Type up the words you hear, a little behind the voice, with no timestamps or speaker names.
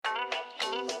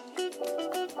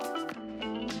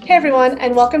Hey everyone,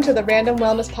 and welcome to the Random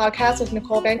Wellness Podcast with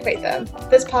Nicole Van Quatham.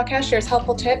 This podcast shares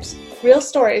helpful tips, real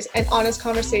stories, and honest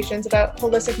conversations about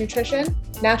holistic nutrition,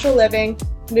 natural living,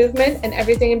 movement, and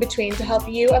everything in between to help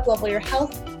you uplevel your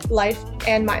health, life,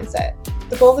 and mindset.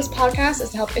 The goal of this podcast is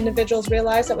to help individuals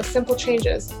realize that with simple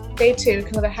changes, they too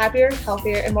can live a happier,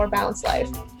 healthier, and more balanced life.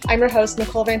 I'm your host,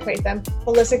 Nicole Van Quatham,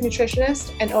 holistic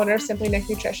nutritionist and owner of Simply Nick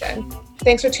Nutrition.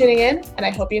 Thanks for tuning in, and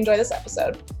I hope you enjoy this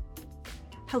episode.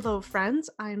 Hello, friends.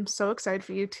 I'm so excited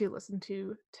for you to listen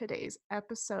to today's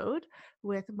episode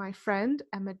with my friend,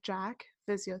 Emma Jack,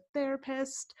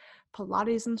 physiotherapist,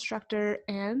 Pilates instructor,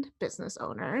 and business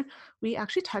owner. We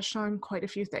actually touched on quite a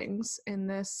few things in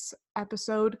this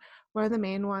episode. One of the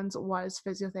main ones was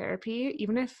physiotherapy.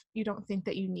 Even if you don't think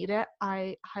that you need it,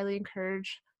 I highly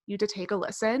encourage you to take a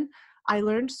listen. I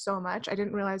learned so much. I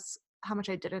didn't realize how much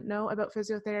I didn't know about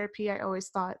physiotherapy. I always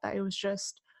thought that it was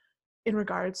just in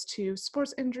regards to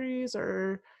sports injuries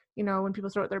or, when people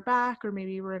throw out their back or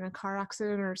maybe we're in a car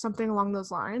accident or something along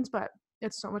those lines, but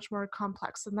it's so much more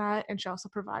complex than that. And she also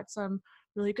provides some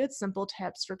really good, simple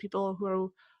tips for people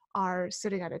who are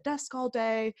sitting at a desk all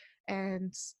day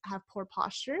and have poor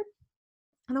posture.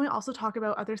 And then we also talk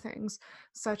about other things,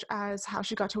 such as how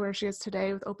she got to where she is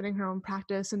today with opening her own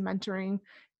practice and mentoring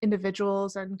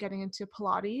individuals and getting into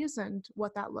Pilates and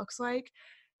what that looks like.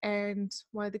 And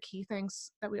one of the key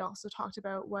things that we also talked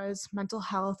about was mental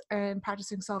health and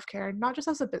practicing self-care, not just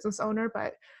as a business owner,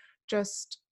 but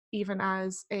just even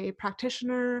as a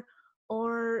practitioner,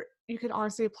 or you could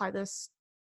honestly apply this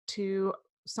to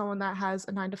someone that has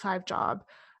a 9-to-5 job.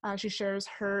 She shares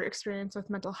her experience with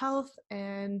mental health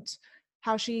and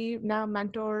how she now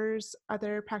mentors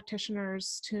other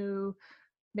practitioners to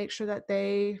make sure that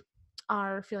they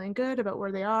are feeling good about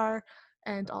where they are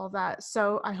and all of that.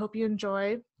 So I hope you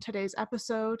enjoy today's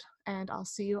episode, and I'll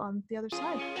see you on the other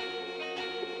side.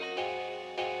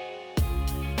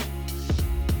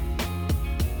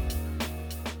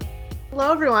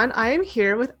 Hello, everyone. I am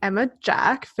here with Emma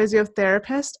Jack,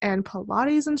 physiotherapist and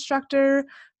Pilates instructor,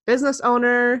 business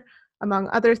owner, among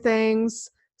other things.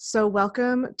 So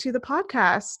welcome to the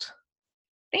podcast.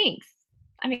 Thanks.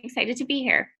 I'm excited to be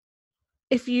here.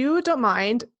 If you don't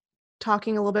mind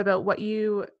talking a little bit about what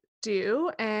you do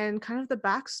and kind of the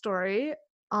backstory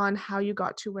on how you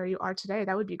got to where you are today,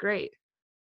 that would be great.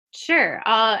 Sure.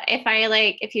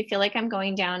 If you feel like I'm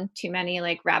going down too many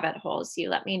rabbit holes, you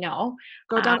let me know.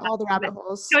 Go Uh, down all the rabbit but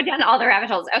holes. go down all the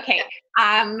rabbit holes. Okay.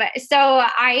 So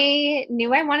I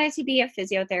knew I wanted to be a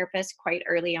physiotherapist quite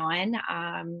early on.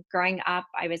 Growing up,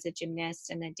 I was a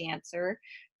gymnast and a dancer,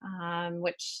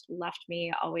 which left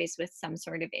me always with some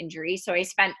sort of injury. So I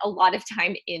spent a lot of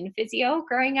time in physio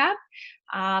growing up.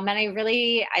 And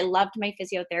I loved my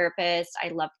physiotherapist. I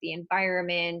loved the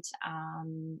environment.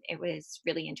 It was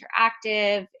really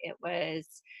interactive. It was,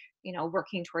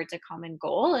 working towards a common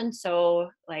goal. And so,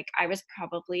 I was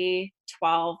probably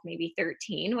 12, maybe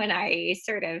 13 when I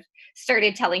sort of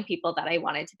started telling people that I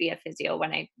wanted to be a physio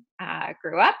when I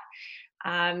grew up.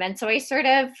 And so I sort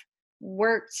of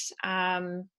worked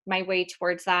my way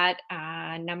towards that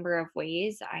a number of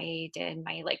ways. I did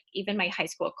even my high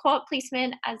school co-op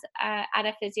placement at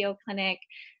a physio clinic.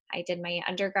 I did my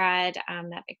undergrad at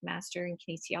McMaster in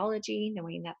kinesiology,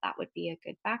 knowing that that would be a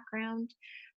good background.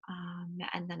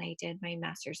 And then I did my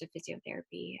master's of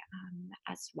physiotherapy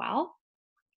as well.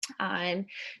 Um,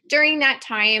 During that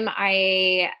time,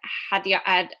 I had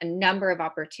a number of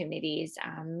opportunities,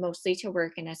 mostly to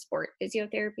work in a sport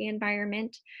physiotherapy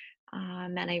environment.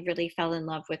 And I really fell in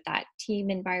love with that team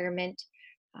environment,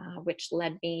 which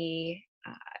led me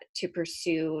to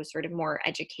pursue sort of more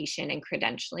education and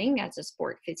credentialing as a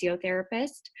sport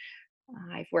physiotherapist.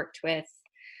 I've worked with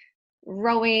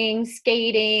rowing,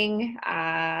 skating,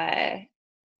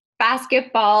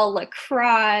 basketball,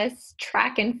 lacrosse,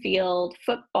 track and field,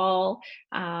 football,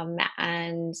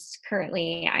 and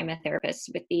currently I'm a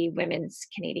therapist with the women's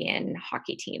Canadian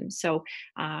hockey team. So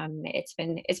it's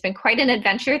been quite an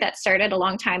adventure that started a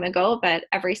long time ago, but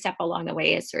every step along the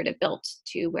way is sort of built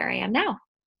to where I am now.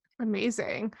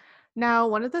 Amazing. Now,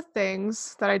 one of the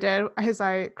things that I did is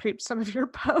I creeped some of your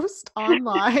posts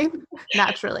online,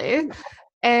 naturally.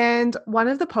 And one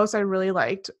of the posts I really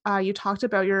liked, you talked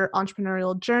about your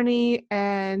entrepreneurial journey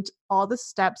and all the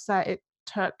steps that it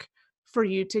took for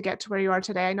you to get to where you are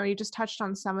today. I know you just touched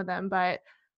on some of them, but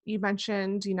you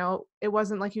mentioned, it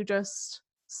wasn't like you just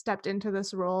stepped into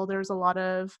this role. There's a lot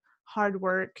of hard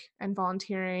work and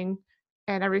volunteering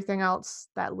and everything else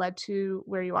that led to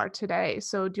where you are today.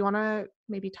 So do you want to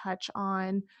maybe touch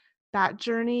on that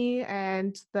journey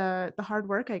and the hard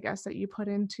work, I guess, that you put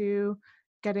into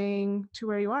getting to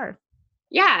where you are?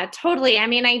 Yeah, totally. I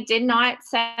mean, I did not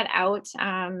set out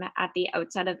at the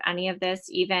outset of any of this,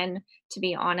 even to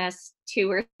be honest, 2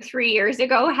 or 3 years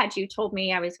ago. Had you told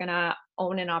me I was going to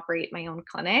own and operate my own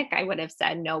clinic, I would have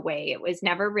said no way. It was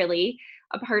never really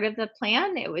a part of the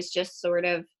plan. It was just sort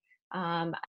of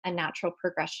um, a natural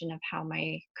progression of how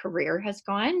my career has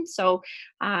gone. So,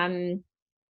 um,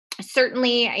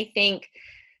 certainly, I think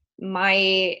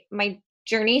my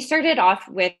journey started off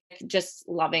with just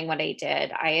loving what I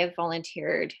did. I have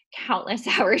volunteered countless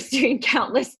hours doing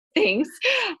countless things,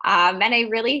 and I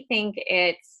really think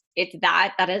it's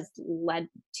that has led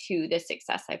to the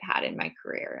success I've had in my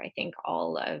career. I think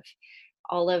all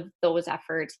of those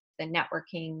efforts, the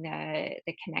networking,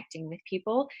 the connecting with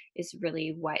people, is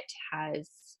really what has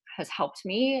helped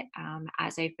me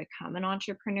as I've become an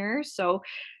entrepreneur. So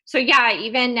yeah,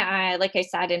 even like I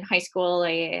said, in high school,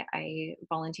 I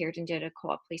volunteered and did a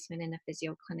co-op placement in a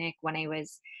physio clinic. When I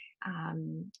was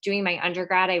doing my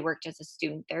undergrad, I worked as a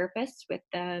student therapist with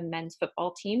the men's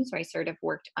football team. So I sort of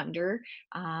worked under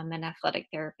an athletic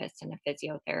therapist and a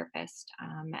physiotherapist,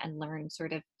 and learned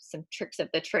sort of some tricks of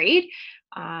the trade.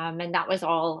 And that was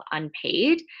all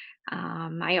unpaid.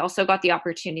 I also got the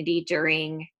opportunity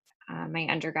during my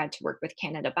undergrad to work with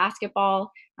Canada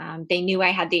Basketball. They knew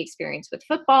I had the experience with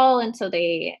football, and so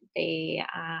they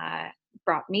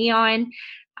brought me on.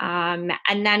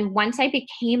 And then once I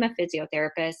became a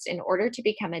physiotherapist, in order to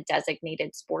become a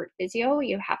designated sport physio,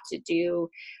 you have to do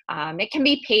it can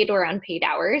be paid or unpaid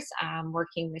hours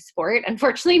working with sport.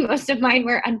 Unfortunately, most of mine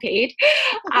were unpaid,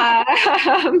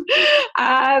 um,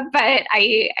 but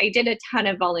I did a ton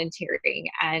of volunteering,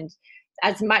 and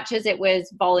as much as it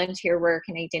was volunteer work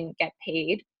and I didn't get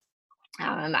paid,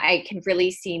 I can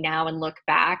really see now and look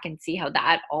back and see how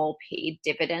that all paid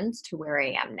dividends to where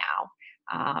I am now.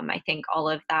 I think all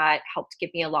of that helped give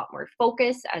me a lot more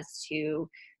focus as to,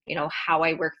 how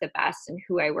I work the best and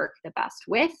who I work the best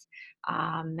with,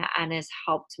 and has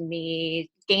helped me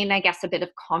gain, I guess, a bit of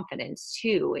confidence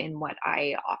too in what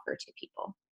I offer to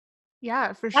people.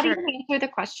 Yeah, for How do sure. you answer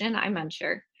the question? I'm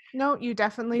unsure. No, you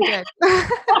definitely did.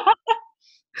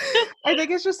 I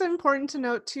think it's just important to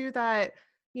note too that,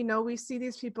 we see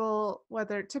these people,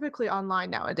 whether typically online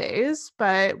nowadays,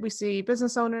 but we see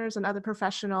business owners and other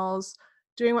professionals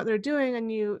doing what they're doing,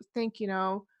 and you think,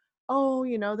 oh,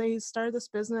 they started this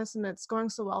business and it's going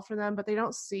so well for them, but they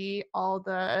don't see all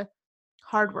the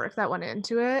hard work that went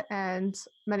into it, and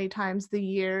many times the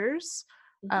years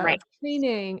Right. of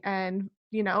training and,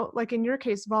 like in your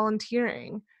case,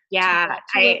 volunteering to Yeah, get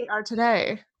to where they are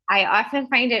today. I often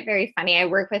find it very funny. I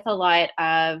work with a lot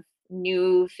of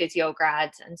new physio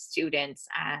grads and students,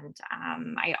 and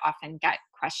I often get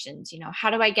questions, how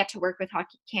do I get to work with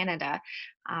Hockey Canada?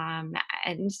 Um,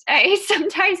 and I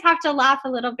sometimes have to laugh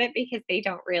a little bit because they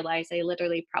don't realize I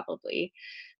literally probably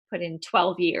put in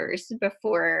 12 years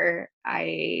before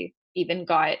I even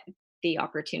got the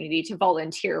opportunity to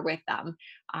volunteer with them.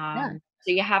 Yeah.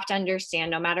 So you have to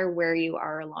understand, no matter where you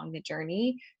are along the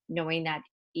journey, knowing that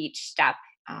each step,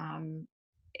 um,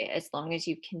 as long as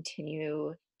you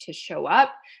continue to show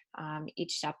up,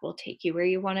 each step will take you where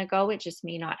you want to go. It just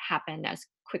may not happen as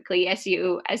quickly as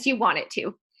you want it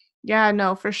to. Yeah,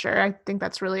 no, for sure. I think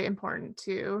that's really important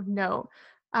to know.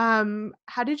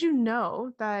 How did you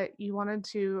know that you wanted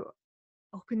to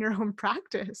open your own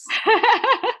practice?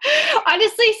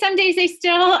 Honestly, some days I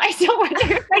still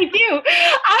wonder if I do.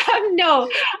 No,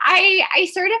 I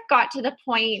sort of got to the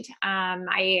point.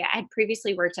 I had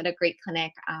previously worked at a great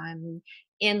clinic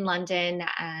in London,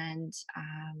 and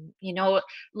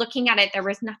looking at it, there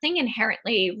was nothing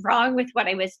inherently wrong with what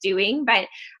I was doing, but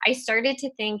I started to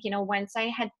think, once I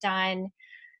had done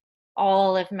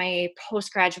all of my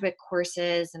postgraduate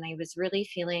courses and I was really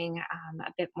feeling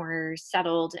a bit more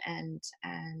settled and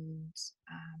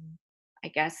I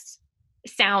guess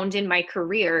sound in my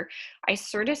career, I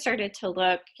sort of started to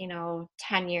look,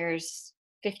 10 years,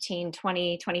 15,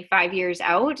 20, 25 years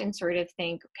out and sort of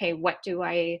think, okay, what do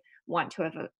I want to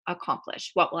have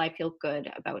accomplished? What will I feel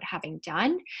good about having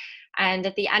done? And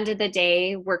at the end of the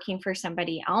day, working for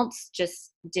somebody else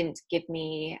just didn't give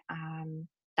me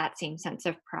that same sense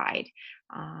of pride.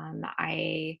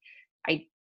 I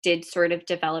did sort of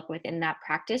develop within that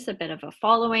practice a bit of a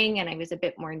following, and I was a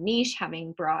bit more niche,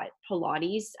 having brought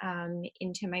Pilates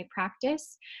into my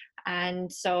practice.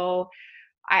 And so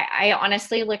I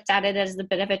honestly looked at it as a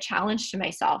bit of a challenge to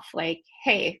myself, like,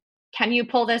 hey, can you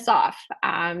pull this off?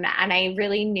 And I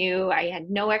really knew I had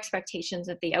no expectations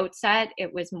at the outset.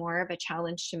 It was more of a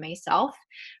challenge to myself.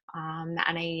 And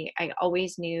I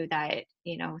always knew that,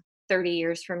 30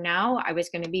 years from now, I was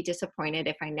going to be disappointed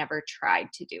if I never tried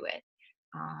to do it.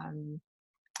 Um,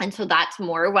 And so that's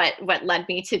more what led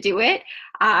me to do it,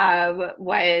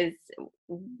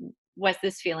 was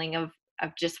this feeling of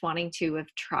just wanting to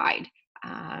have tried.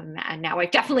 And now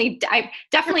I've definitely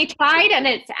tried, and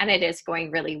it is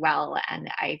going really well.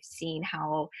 And I've seen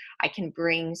how I can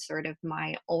bring sort of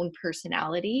my own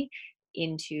personality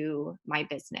into my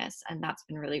business, and that's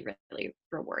been really, really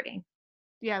rewarding.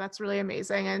 Yeah, that's really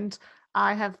amazing. And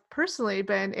I have personally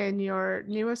been in your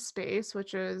newest space,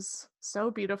 which is so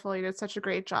beautiful. You did such a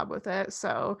great job with it.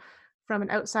 So, from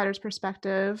an outsider's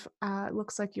perspective, it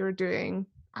looks like you're doing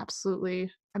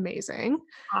absolutely amazing.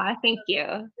 Thank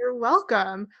you. You're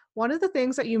welcome. One of the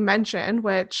things that you mentioned,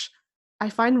 which I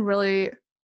find really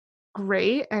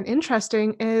great and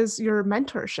interesting, is your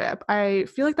mentorship. I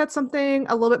feel like that's something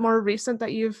a little bit more recent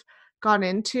that you've gone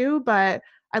into, but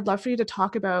I'd love for you to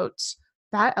talk about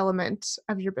that element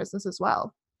of your business as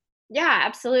well. Yeah,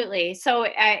 absolutely. So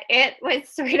it was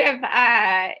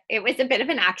it was a bit of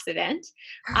an accident,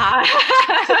 uh,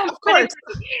 Of but course.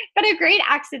 a great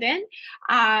accident.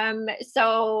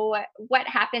 So what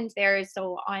happened there is,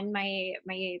 so on my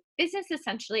business,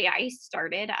 essentially, I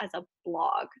started as a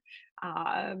blog.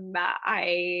 I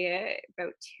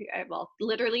about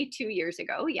literally 2 years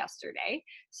ago, yesterday,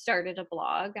 started a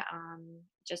blog,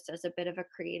 just as a bit of a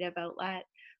creative outlet,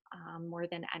 more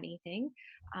than anything.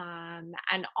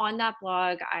 And on that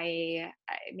blog, I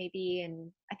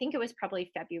think it was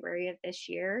probably February of this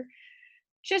year,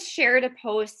 just shared a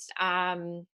post.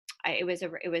 It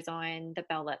was on the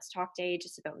Bell Let's Talk Day,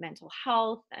 just about mental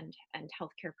health and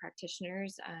healthcare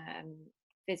practitioners,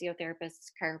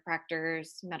 physiotherapists,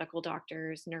 chiropractors, medical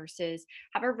doctors, nurses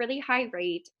have a really high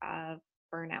rate of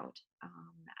burnout,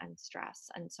 and stress.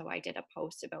 And so I did a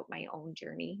post about my own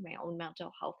journey, my own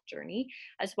mental health journey,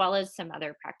 as well as some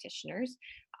other practitioners.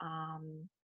 Um,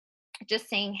 just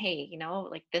saying, hey,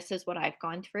 like, this is what I've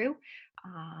gone through.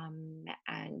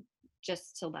 And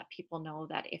just to let people know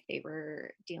that if they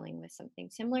were dealing with something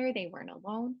similar, they weren't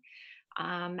alone.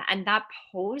 And that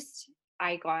post,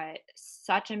 I got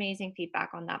such amazing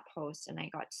feedback on that post. And I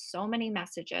got so many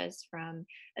messages from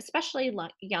especially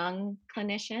young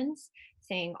clinicians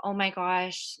saying, oh my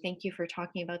gosh, thank you for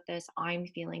talking about this. I'm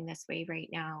feeling this way right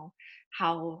now.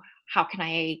 How, how can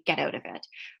I get out of it?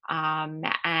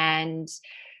 And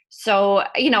so,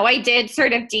 I did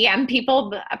sort of DM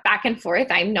people back and forth.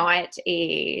 I'm not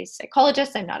a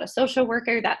psychologist. I'm not a social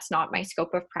worker. That's not my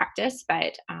scope of practice.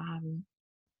 But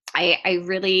I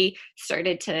really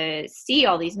started to see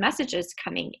all these messages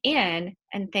coming in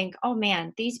and think, oh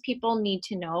man, these people need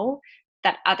to know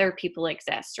that other people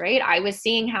exist, right? I was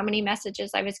seeing how many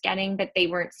messages I was getting, but they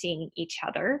weren't seeing each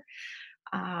other.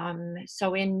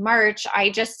 So in March,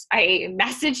 I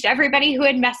messaged everybody who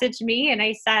had messaged me, and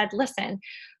I said, listen,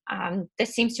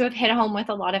 this seems to have hit home with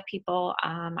a lot of people.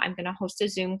 I'm going to host a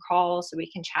Zoom call so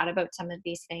we can chat about some of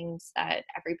these things that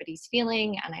everybody's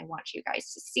feeling. And I want you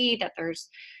guys to see that there's,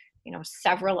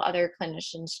 several other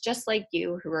clinicians just like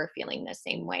you who are feeling the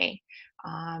same way.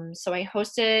 So I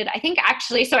hosted, I think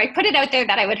actually, so I put it out there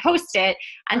that I would host it.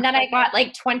 And then I got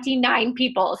like 29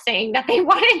 people saying that they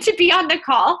wanted to be on the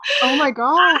call. Oh my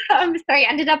god. So I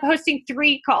ended up hosting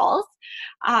 3 calls.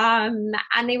 And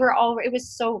it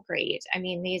was so great. I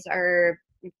mean, these are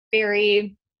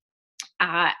very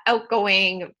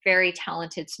outgoing, very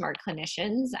talented, smart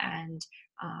clinicians. And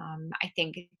I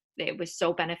think it was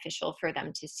so beneficial for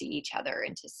them to see each other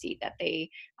and to see that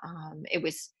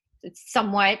it's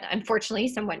somewhat, unfortunately,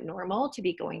 somewhat normal to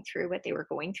be going through what they were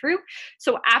going through.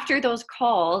 So after those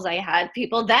calls, I had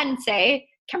people then say,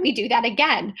 can we do that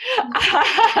again?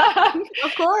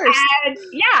 Of course. And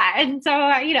yeah, and so,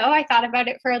 I thought about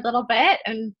it for a little bit,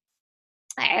 and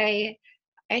I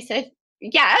I said,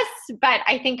 yes, but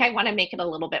I think I want to make it a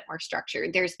little bit more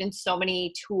structured. There's been so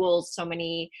many tools, so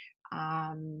many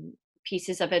um,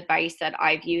 pieces of advice that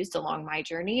I've used along my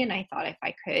journey. And I thought if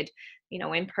I could,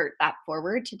 impart that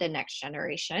forward to the next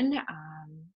generation,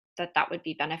 that would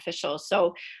be beneficial.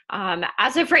 So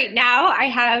as of right now, I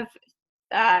have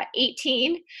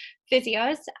 18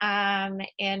 physios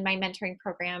in my mentoring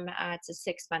program. It's a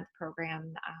 6-month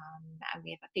program, and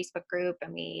we have a Facebook group,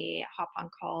 and we hop on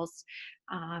calls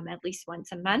at least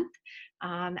once a month.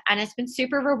 And it's been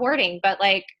super rewarding, but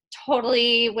like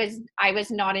I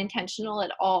was not intentional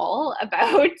at all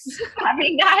about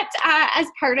having that as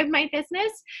part of my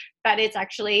business, but it's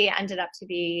actually ended up to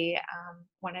be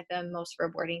one of the most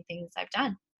rewarding things I've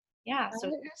done. Yeah, so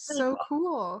That it's is really so cool.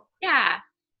 cool. Yeah.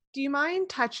 Do you mind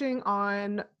touching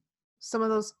on some of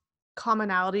those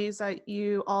commonalities that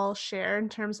you all share in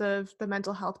terms of the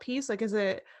mental health piece? Like, is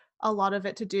it a lot of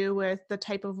it to do with the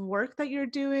type of work that you're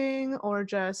doing, or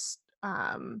just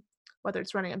whether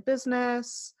it's running a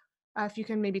business? If you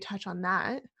can maybe touch on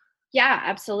that. Yeah,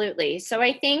 absolutely. So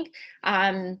I think,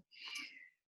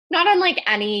 not unlike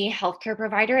any healthcare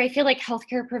provider, I feel like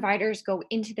healthcare providers go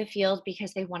into the field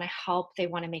because they want to help, they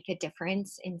want to make a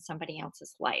difference in somebody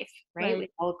else's life, right? We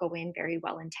Right. all go in very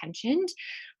well intentioned.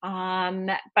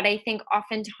 But I think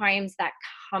oftentimes that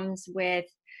comes with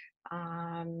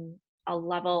um, a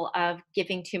level of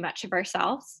giving too much of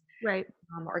ourselves, Right.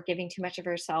 or giving too much of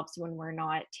ourselves when we're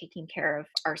not taking care of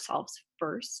ourselves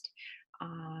first.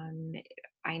 Um,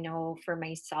 I know for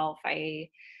myself, I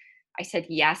said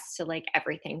yes to like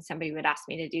everything. Somebody would ask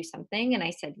me to do something and I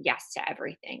said yes to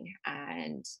everything.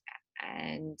 And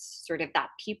sort of that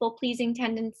people pleasing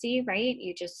tendency, right?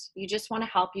 You just want to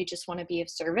help, you just want to be of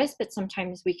service, but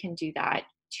sometimes we can do that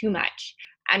too much.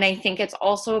 And I think it's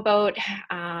also about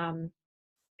um,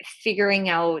 figuring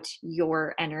out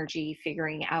your energy,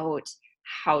 figuring out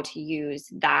how to use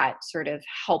that sort of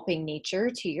helping nature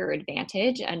to your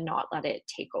advantage and not let it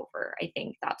take over. I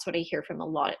think that's what I hear from a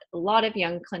lot of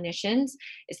young clinicians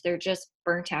is they're just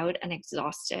burnt out and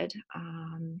exhausted.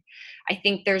 I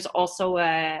think there's also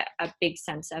a big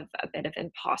sense of a bit of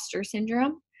imposter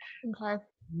syndrome, Okay.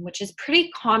 which is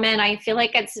pretty common. I feel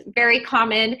like it's very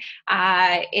common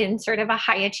in sort of a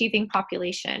high achieving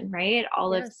population, right?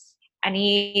 All of Yes.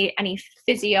 any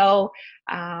physio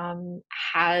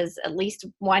has at least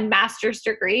one master's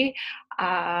degree,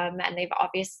 and they've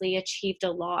obviously achieved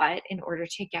a lot in order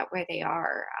to get where they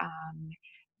are.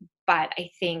 But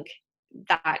I think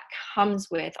that comes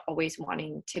with always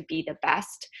wanting to be the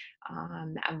best,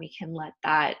 and we can let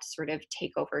that sort of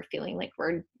take over, feeling like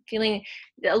we're feeling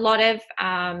a lot of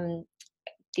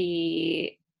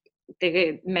the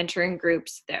the mentoring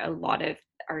groups, a lot of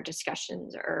our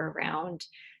discussions are around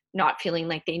not feeling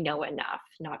like they know enough,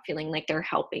 not feeling like they're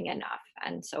helping enough,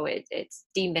 and so it's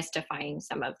demystifying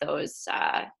some of those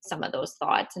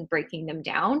thoughts and breaking them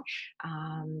down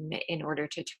in order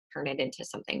to turn it into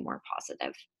something more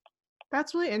positive.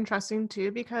 That's really interesting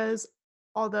too, because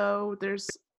although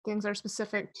there's things that are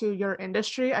specific to your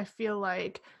industry, I feel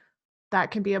like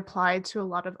that can be applied to a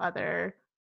lot of other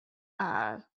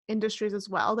uh, industries as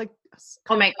well, like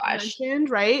Oh kind of my like you gosh. mentioned,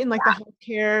 right? In like the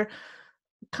healthcare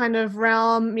kind of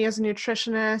realm, me as a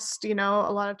nutritionist,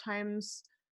 a lot of times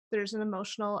there's an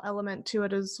emotional element to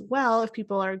it as well if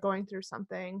people are going through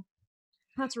something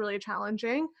that's really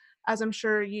challenging, as I'm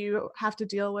sure you have to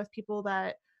deal with people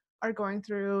that are going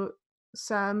through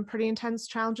some pretty intense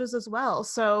challenges as well.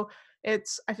 So I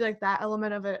feel like that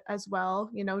element of it as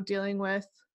well, dealing with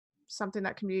something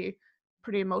that can be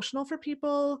pretty emotional for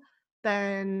people.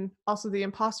 Then also the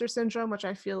imposter syndrome, which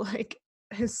I feel like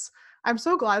is, I'm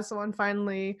so glad someone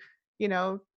finally, you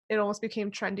know, it almost became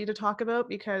trendy to talk about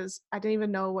because I didn't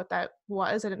even know what that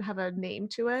was. I didn't have a name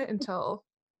to it until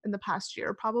in the past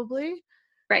year, probably.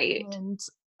 Right. And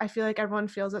I feel like everyone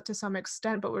feels it to some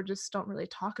extent, but we just don't really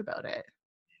talk about it.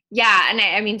 Yeah, and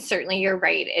I mean, certainly you're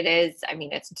right. It is. I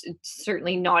mean, it's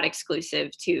certainly not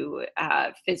exclusive to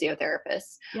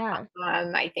physiotherapists. Yeah,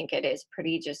 I think it is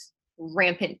pretty just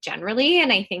rampant generally,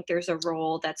 and I think there's a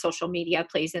role that social media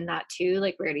plays in that too.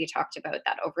 Like we already talked about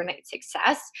that overnight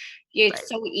success. It's right.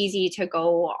 so easy to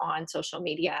go on social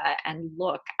media and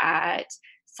look at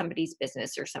somebody's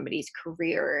business or somebody's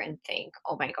career and think,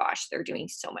 "Oh my gosh, they're doing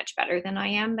so much better than I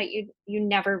am." But you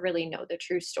never really know the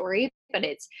true story. But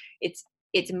it's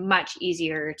it's much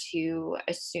easier to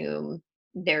assume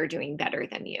they're doing better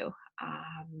than you.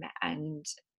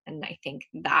 And I think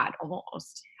that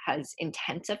almost has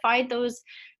intensified those.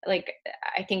 Like,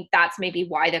 I think that's maybe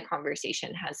why the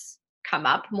conversation has come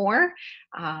up more,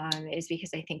 is because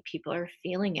I think people are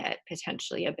feeling it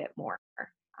potentially a bit more,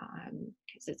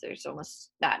 because there's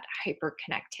almost that hyper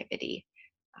connectivity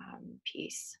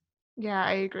piece. Yeah,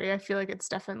 I agree. I feel like it's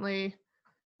definitely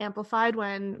amplified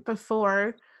when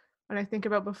I think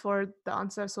about before the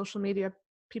onset of social media,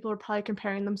 people were probably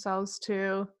comparing themselves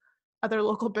to other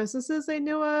local businesses they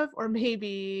knew of, or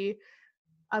maybe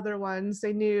other ones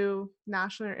they knew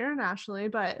nationally or internationally,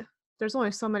 but there's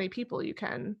only so many people you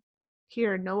can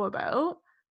hear and know about.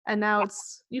 And now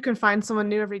you can find someone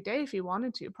new every day if you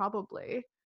wanted to, probably.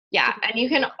 Yeah, To and you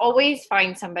can always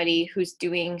find somebody who's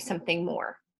doing something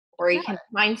more, or you Yeah, can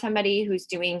find somebody who's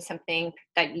doing something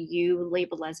that you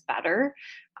label as better.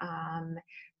 Um,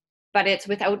 but it's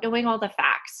without knowing all the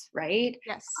facts, right?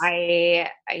 yes. I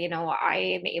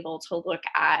am able to look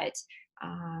at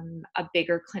a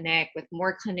bigger clinic with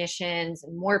more clinicians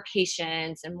and more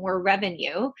patients and more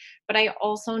revenue, but I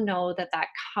also know that that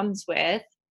comes with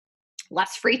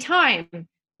less free time,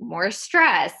 more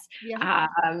stress. Yeah.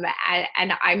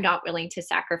 And I'm not willing to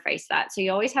sacrifice that. So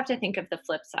you always have to think of the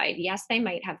flip side. Yes, they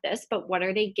might have this, but what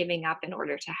are they giving up in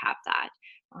order to have that?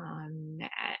 And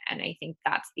I think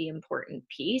that's the important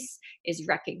piece, is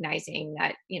recognizing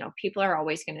that, people are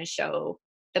always going to show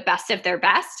the best of their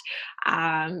best,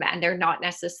 and they're not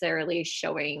necessarily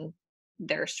showing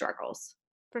their struggles.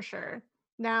 For sure.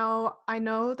 Now, I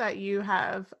know that you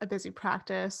have a busy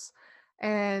practice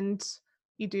and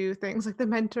you do things like the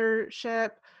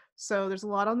mentorship. So there's a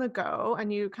lot on the go.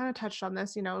 And you kind of touched on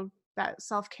this, that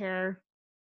self care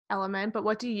element. But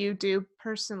what do you do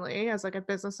personally as like a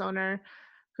business owner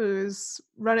who's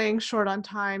running short on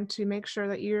time to make sure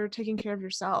that you're taking care of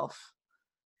yourself?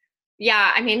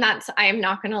 Yeah, I mean, I am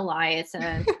not gonna lie, it's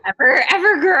an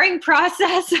ever growing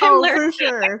process. Oh, for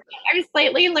sure. I'm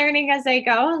slightly learning as I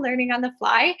go, learning on the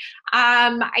fly.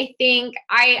 I think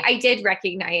I did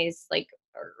recognize, like,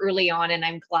 early on, and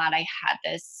I'm glad I had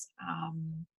this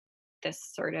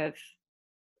sort of,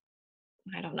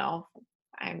 I don't know,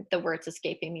 the word's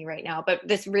escaping me right now, but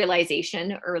this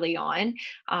realization early on.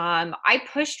 I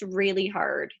pushed really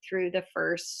hard through the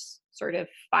first sort of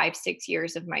 5, 6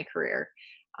 years of my career.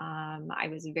 I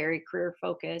was very career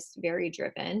focused, very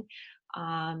driven.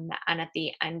 And at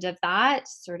the end of that,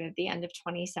 sort of the end of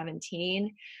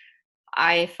 2017,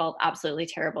 I felt absolutely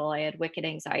terrible. I had wicked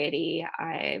anxiety.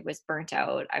 I was burnt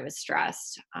out. I was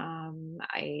stressed.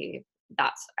 I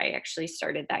actually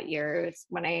started that year. It's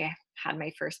when I had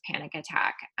my first panic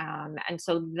attack. And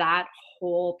so that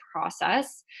whole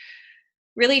process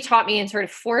really taught me and sort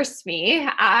of forced me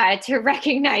to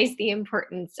recognize the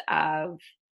importance of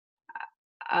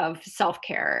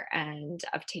self-care and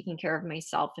of taking care of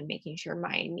myself and making sure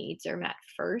my needs are met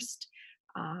first.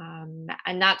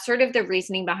 And that's sort of the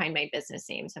reasoning behind my business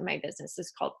name. So my business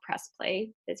is called Press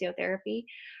Play Physiotherapy.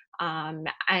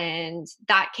 And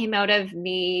that came out of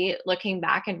me looking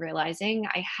back and realizing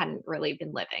I hadn't really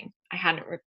been living. I hadn't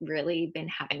really been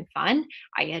having fun.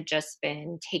 I had just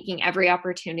been taking every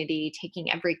opportunity,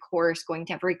 taking every course, going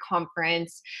to every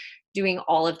conference, doing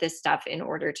all of this stuff in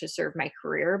order to serve my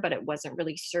career, but it wasn't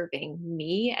really serving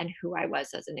me and who I was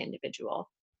as an individual.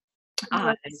 No,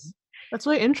 Um, that's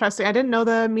really interesting. I didn't know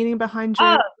the meaning behind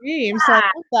oh, your name, so I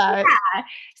love that. yeah.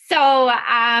 So,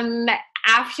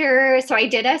 so I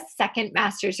did a second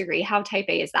master's degree. How type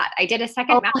A is that? I did a Oh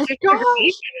second my master's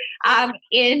degree gosh.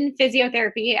 in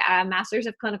physiotherapy, master's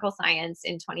of clinical science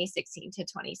in 2016 to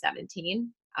 2017.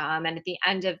 And at the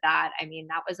end of that, I mean,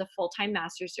 that was a full-time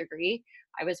master's degree.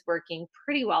 I was working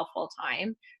pretty well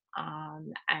full-time,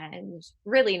 and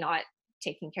really not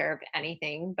taking care of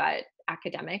anything but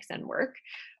academics and work.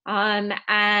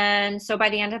 And so by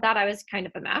the end of that, I was kind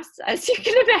of a mess, as you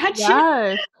can imagine.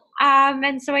 Yes.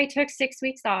 And so I took 6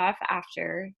 weeks off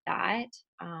after that.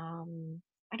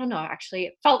 I don't know, actually,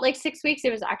 it felt like 6 weeks.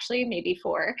 It was actually maybe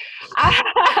 4.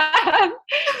 Um,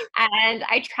 and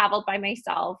I traveled by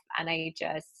myself and I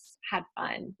just had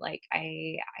fun. Like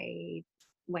I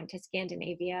went to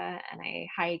Scandinavia and I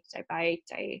hiked, I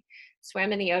biked, I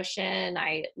swam in the ocean.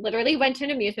 I literally went to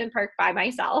an amusement park by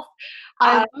myself.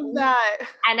 I Um, love that.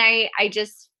 and I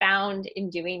just found in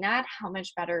doing that how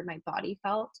much better my body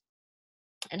felt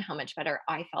and how much better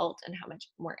I felt and how much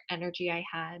more energy I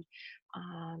had.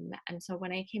 And so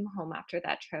when I came home after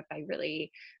that trip, I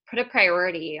really put a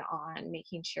priority on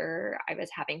making sure I was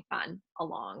having fun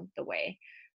along the way.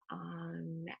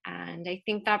 And I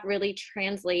think that really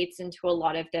translates into a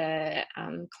lot of the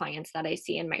clients that I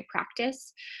see in my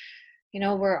practice.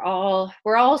 We're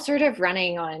all sort of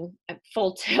running on a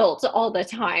full tilt all the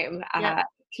time. Yep.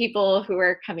 People who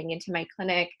are coming into my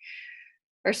clinic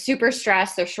are super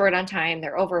stressed, they're short on time,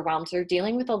 they're overwhelmed, they're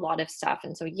dealing with a lot of stuff.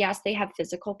 And so yes, they have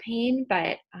physical pain,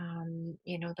 but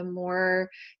the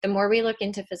more we look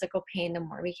into physical pain, the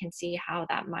more we can see how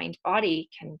that mind body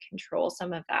can control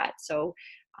some of that. So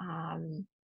um,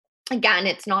 again,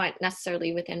 it's not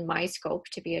necessarily within my scope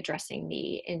to be addressing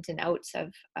the ins and outs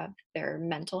of their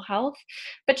mental health,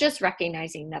 but just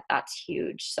recognizing that that's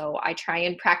huge. So I try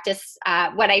and practice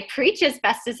what I preach as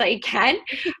best as I can.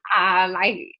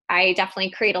 I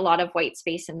definitely create a lot of white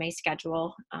space in my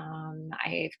schedule.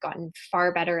 I've gotten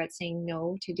far better at saying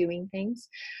no to doing things.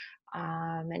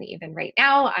 And even right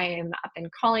now, I am up in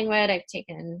Collingwood. I've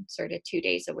taken sort of 2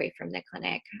 days away from the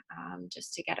clinic,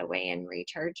 just to get away and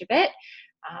recharge a bit.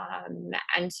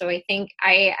 And so I think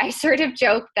I sort of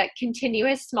joke that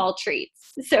continuous small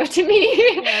treats. So to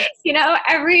me, Yes.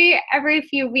 every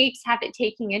few weeks, have it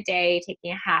taking a day,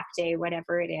 taking a half day,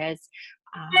 whatever it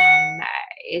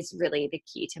is really the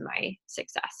key to my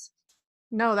success.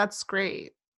 No, that's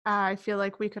great. I feel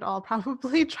like we could all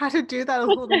probably try to do that a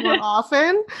little more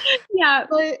often, Yeah.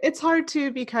 but it's hard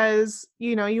to because,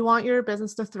 you want your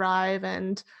business to thrive.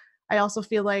 And I also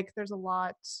feel like there's a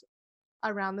lot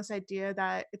around this idea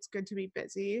that it's good to be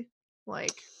busy.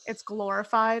 like it's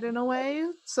glorified in a way,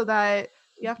 so that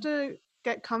you have to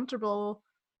get comfortable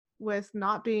with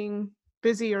not being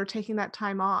busy or taking that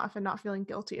time off and not feeling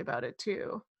guilty about it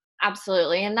too.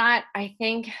 Absolutely. And that, I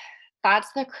think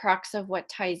that's the crux of what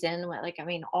ties in with, like, I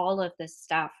mean, all of this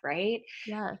stuff, right?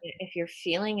 Yeah, If you're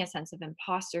feeling a sense of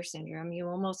imposter syndrome, you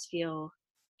almost feel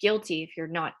guilty if you're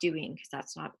not doing, because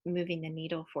that's not moving the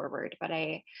needle forward. But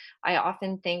I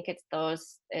often think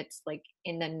it's like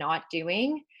in the not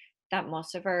doing that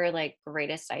most of our like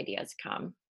greatest ideas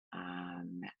come.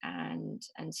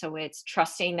 And so it's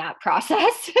trusting that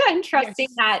process and trusting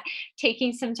yes, that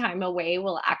taking some time away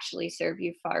will actually serve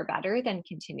you far better than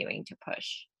continuing to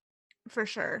push. for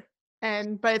sure.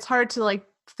 But it's hard to like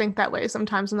think that way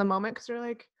sometimes in the moment because you're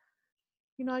like,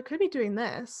 I could be doing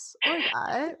this or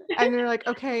that. And you're like,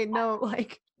 okay, no,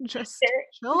 like just there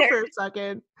chill there for a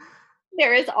second.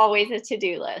 there is always a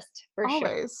to-do list for sure.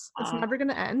 Always. It's Um, never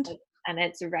gonna end. and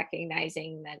it's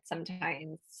recognizing that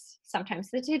sometimes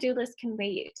the to-do list can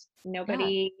wait.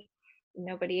 Yeah.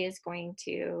 Nobody is going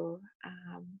to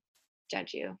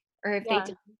judge you. Or if they Yeah.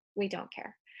 do, we don't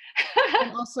care.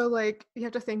 And also like you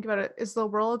have to think about it, is the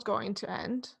world going to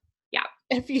end Yeah.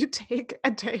 if you take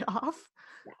a day off?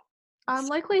 Yeah.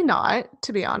 Likely not,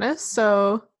 to be honest.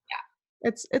 So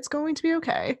Yeah. it's going to be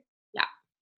okay. Yeah.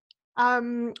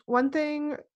 One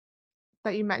thing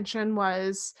that you mentioned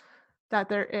was that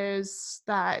there is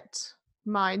that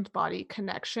mind body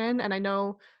connection. And I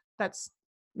know that's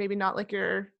maybe not like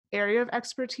your area of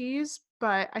expertise,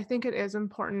 but I think it is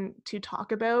important to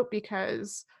talk about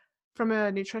because from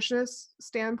a nutritionist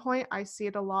standpoint, I see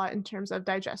it a lot in terms of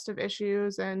digestive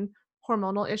issues and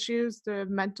hormonal issues. The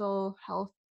mental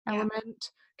health Yeah.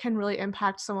 element can really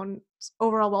impact someone's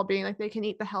overall well being. Like they can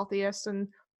eat the healthiest and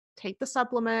take the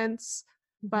supplements,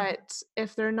 Mhm. but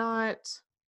if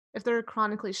they're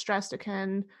chronically stressed, it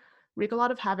can wreak a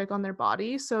lot of havoc on their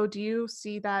body. So do you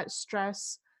see that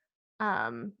stress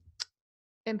um,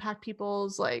 impact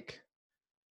people's like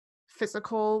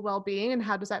physical well-being and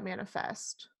how does that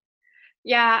manifest?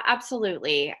 Yeah,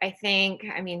 absolutely. I think,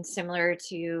 I mean, similar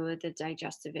to the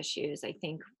digestive issues, I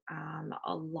think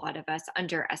a lot of us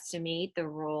underestimate the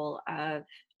role of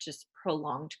just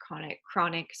prolonged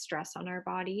chronic stress on our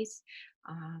bodies,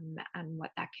 and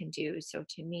what that can do. So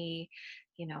to me,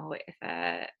 if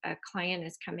a client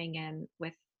is coming in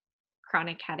with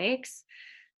chronic headaches,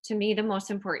 to me the most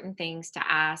important things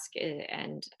to ask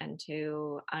and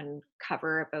to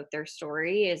uncover about their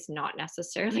story is not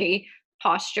necessarily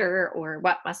posture or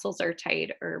what muscles are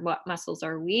tight or what muscles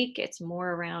are weak. It's more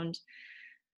around,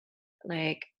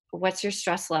 like, what's your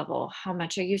stress level? How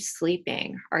much are you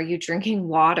sleeping? Are you drinking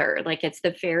water? Like, it's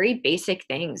the very basic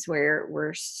things where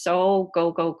we're so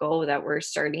go, go, go that we're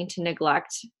starting to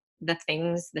neglect the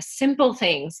simple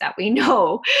things that we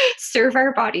know serve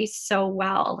our bodies so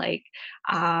well. Like,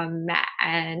 um,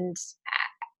 and,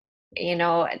 you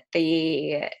know,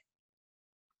 the,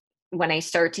 when I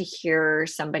start to hear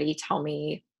somebody tell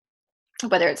me,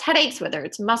 whether it's headaches, whether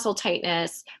it's muscle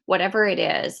tightness, whatever it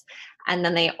is. And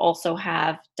then they also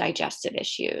have digestive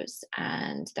issues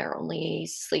and they're only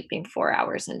sleeping 4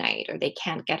 hours a night or they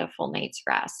can't get a full night's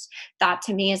rest. That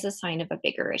to me is a sign of a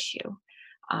bigger issue.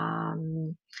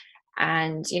 Um,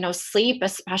 and, sleep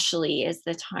especially is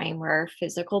the time where our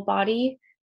physical body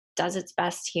does its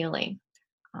best healing.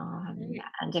 Right.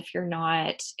 And if you're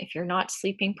not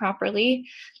sleeping properly,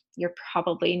 you're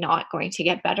probably not going to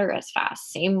get better as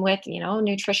fast. Same with,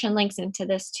 nutrition links into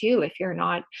this too. If you're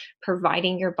not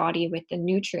providing your body with the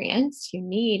nutrients you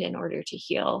need in order to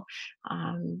heal,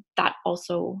 that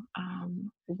also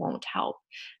won't help.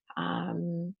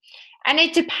 um, and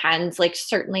it depends, like,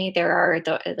 certainly there are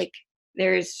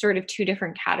there's sort of two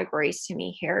different categories to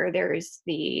me here. There's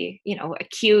the,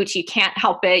 acute, you can't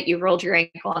help it, you rolled your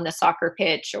ankle on the soccer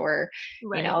pitch, or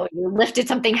Right. you lifted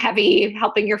something heavy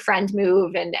helping your friend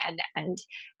move, and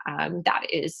that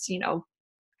is,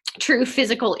 true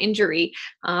physical injury.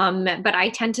 But I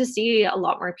tend to see a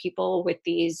lot more people with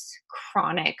these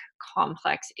chronic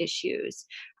complex issues,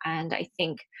 and I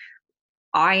think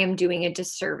I am doing a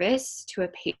disservice to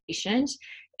a patient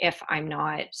if I'm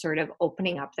not sort of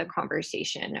opening up the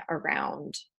conversation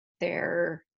around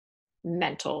their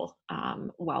mental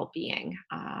well-being.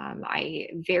 I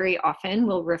very often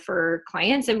will refer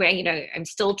clients, and I'm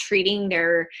still treating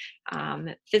their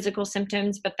physical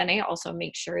symptoms, but then I also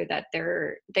make sure that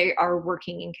they are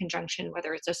working in conjunction,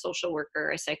 whether it's a social worker,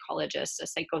 a psychologist, a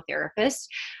psychotherapist,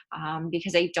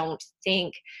 because I don't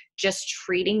think just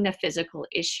treating the physical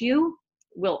issue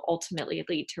will ultimately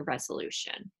lead to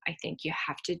resolution. I think you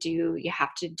have to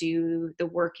do the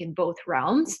work in both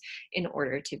realms in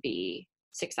order to be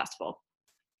successful.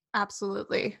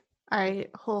 Absolutely. I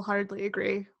wholeheartedly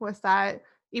agree with that.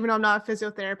 Even though I'm not a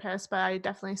physiotherapist, but I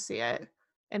definitely see it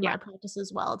in Yeah. my practice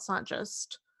as well. It's not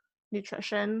just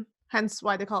nutrition, hence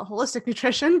why they call it holistic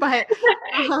nutrition. But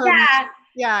um, Yeah.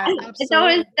 yeah, And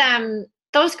absolutely.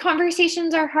 those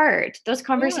conversations are hard. Those They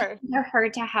conversations are. are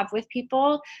hard to have with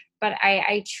people, but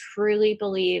I truly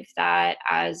believe that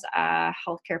as a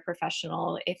healthcare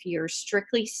professional, if you're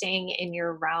strictly staying in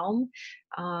your realm,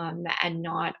 and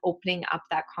not opening up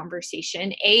that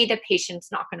conversation, A, the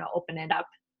patient's not gonna open it up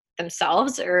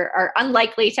themselves or are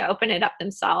unlikely to open it up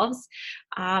themselves,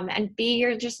 and B,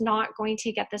 you're just not going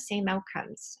to get the same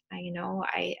outcomes.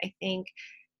 I think,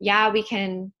 yeah, we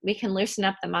can loosen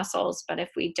up the muscles, but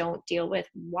if we don't deal with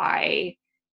why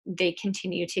they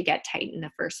continue to get tight in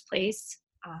the first place,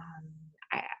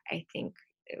 I think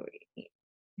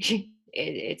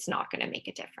it's not going to make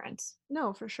a difference.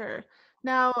 No, for sure.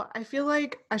 Now, I feel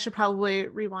like I should probably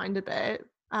rewind a bit.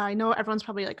 I know everyone's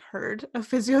probably like heard of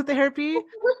physiotherapy,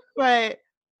 but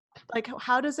like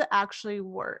how does it actually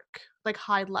work? Like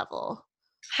high level.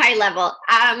 High level.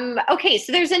 Okay,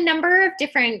 so there's a number of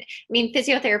different,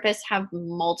 physiotherapists have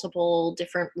multiple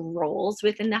different roles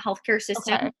within the healthcare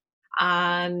system.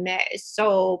 Okay.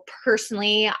 So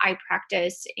personally, I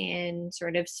practice in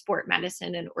sort of sport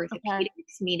medicine and Okay.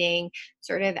 orthopedics, meaning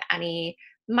sort of any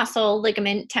muscle,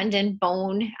 ligament, tendon,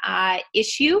 bone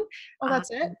issue. Oh, Um,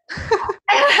 that's it?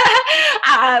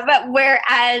 but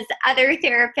whereas other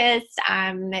therapists,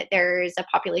 there's a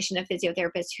population of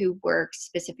physiotherapists who work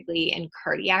specifically in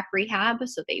cardiac rehab.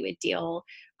 So they would deal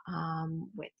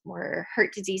with more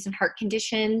heart disease and heart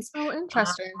conditions. Oh,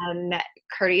 interesting. Um,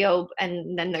 Cardio,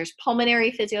 and then there's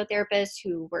pulmonary physiotherapists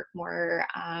who work more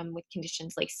with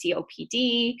conditions like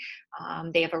COPD.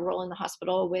 They have a role in the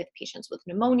hospital with patients with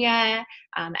pneumonia,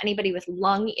 anybody with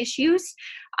lung issues.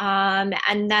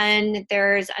 And then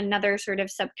there's another sort of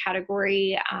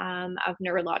subcategory of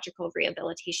neurological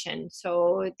rehabilitation.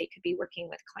 So they could be working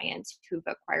with clients who've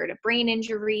acquired a brain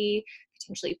injury,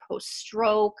 potentially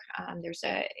post-stroke. There's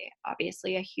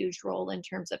obviously a huge role in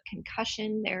terms of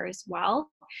concussion there as well.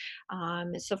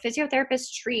 So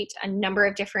physiotherapists treat a number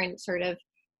of different sort of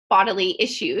bodily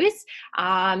issues,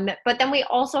 but then we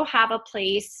also have a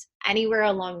place anywhere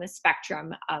along the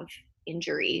spectrum of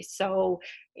injury. So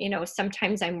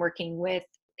sometimes I'm working with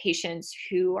patients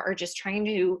who are just trying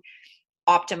to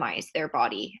optimize their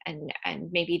body, and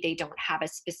maybe they don't have a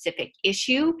specific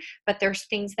issue, but there's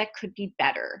things that could be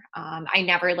better. I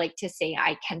never like to say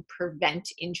I can prevent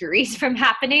injuries from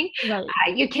happening.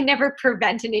 Right. You can never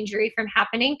prevent an injury from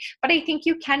happening, but I think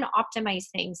you can optimize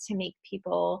things to make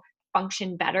people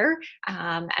function better,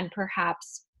 and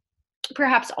perhaps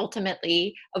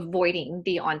ultimately avoiding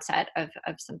the onset of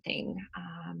something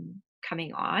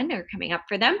coming on or coming up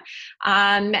for them.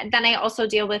 Then I also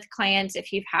deal with clients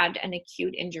if you've had an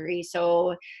acute injury.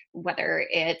 So whether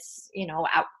it's,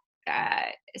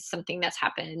 something that's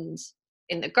happened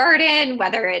in the garden,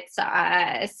 whether it's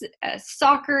a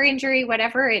soccer injury,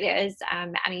 whatever it is,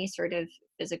 any sort of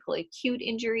physical acute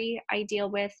injury I deal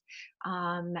with,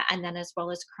 and then as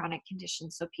well as chronic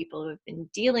conditions. So people who have been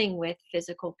dealing with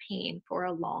physical pain for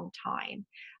a long time.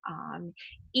 Um,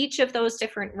 each of those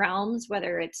different realms,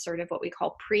 whether it's sort of what we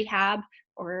call prehab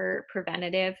or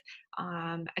preventative,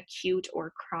 acute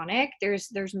or chronic,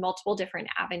 there's multiple different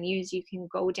avenues you can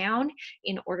go down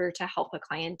in order to help a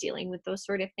client dealing with those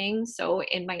sort of things. So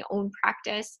in my own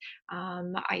practice,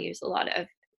 I use a lot of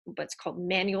what's called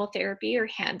manual therapy or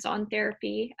hands-on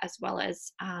therapy, as well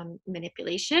as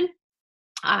manipulation.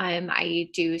 I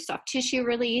do soft tissue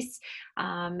release,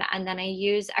 and then I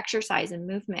use exercise and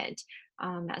movement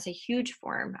as a huge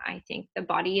form. I think the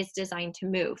body is designed to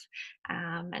move.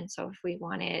 And so if we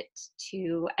want it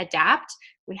to adapt,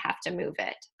 we have to move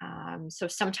it. So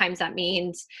sometimes that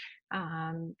means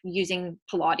using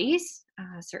Pilates.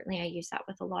 Certainly, I use that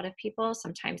with a lot of people.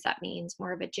 Sometimes that means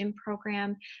more of a gym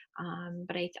program.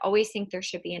 But I always think there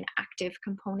should be an active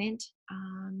component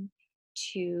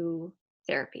to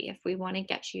therapy. If we want to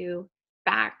get you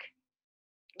back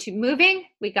to moving,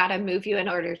 we got to move you in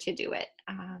order to do it.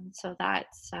 So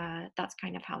that's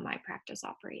kind of how my practice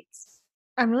operates.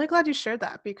 I'm really glad you shared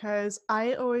that because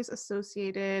I always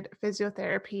associated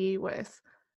physiotherapy with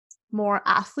more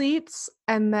athletes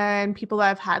and then people that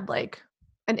have had like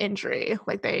an injury,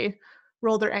 like they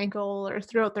rolled their ankle or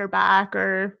threw out their back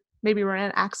or maybe were in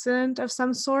an accident of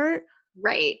some sort.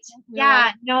 Right. Realize Yeah.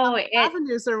 how No. many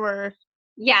avenues there were.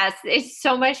 Yes, it's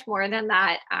so much more than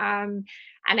that. And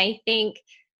I think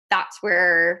that's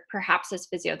where perhaps as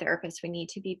physiotherapists, we need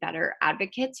to be better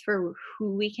advocates for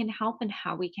who we can help and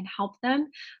how we can help them.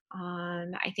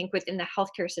 I think within the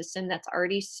healthcare system, that's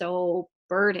already so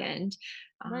overburdened,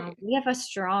 Right. we have a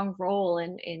strong role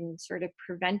in sort of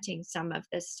preventing some of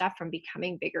this stuff from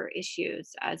becoming bigger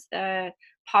issues. As the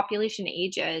population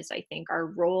ages, I think our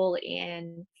role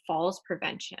in falls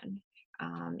prevention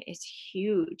is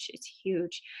huge. It's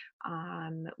huge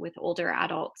with older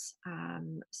adults.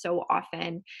 So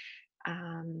often,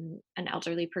 an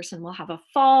elderly person will have a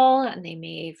fall and they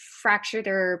may fracture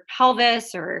their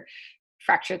pelvis or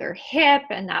fracture their hip,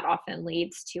 and that often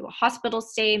leads to a hospital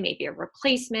stay, maybe a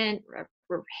replacement,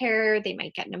 repair. They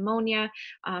might get pneumonia.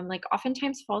 Like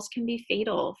oftentimes, falls can be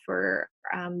fatal for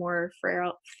more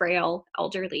frail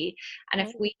elderly. And if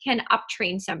Right. we can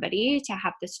uptrain somebody to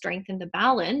have the strength and the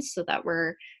balance, so that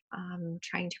we're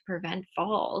trying to prevent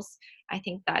falls, I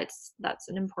think that's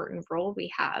an important role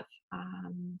we have.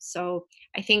 So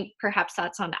I think perhaps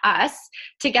that's on us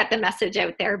to get the message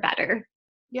out there better.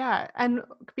 Yeah, and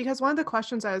because one of the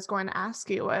questions I was going to ask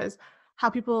you was how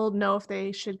people know if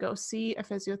they should go see a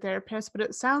physiotherapist, but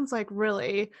it sounds like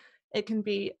really it can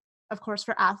be, of course,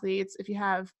 for athletes if you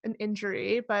have an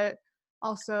injury, but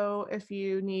also if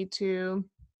you need to,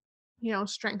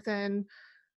 strengthen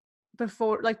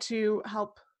before, like to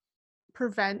help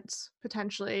prevent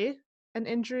potentially an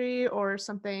injury or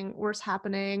something worse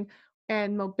happening,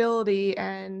 and mobility.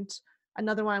 And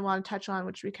another one I want to touch on,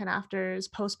 which we can after, is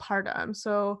postpartum.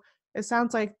 So it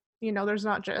sounds like, there's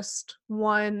not just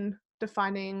one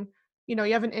defining, you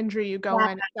have an injury, you go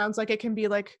Yeah. in. It sounds like it can be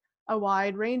like a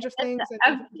wide range of things,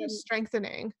 and even just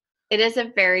strengthening. It is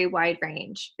a very wide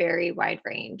range, very wide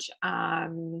range.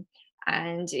 And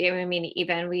I mean,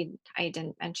 even I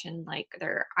didn't mention like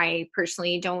I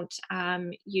personally don't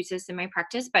use this in my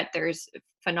practice, but there's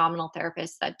phenomenal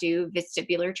therapists that do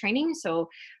vestibular training. So,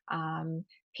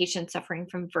 patients suffering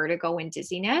from vertigo and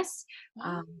dizziness,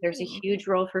 there's a Oh, huge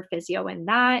role for physio in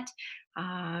that.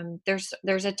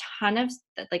 There's a ton of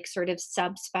like sort of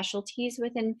subspecialties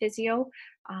within physio.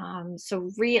 So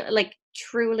real like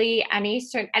truly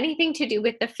anything to do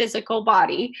with the physical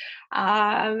body,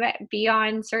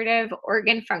 beyond sort of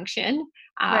organ function,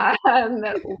 right. um,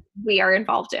 we are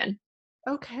involved in.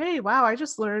 Okay, wow, I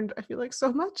just learned, I feel like,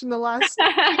 so much in the last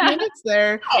few minutes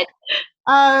there. Good.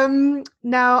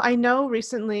 Now I know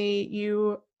recently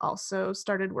you also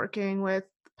started working with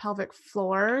pelvic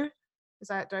floor.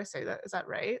 Did I say that? Is that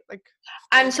right? Like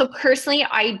floor. So personally,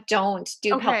 I don't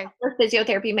do pelvic Okay. floor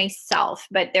physiotherapy myself,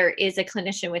 but there is a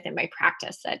clinician within my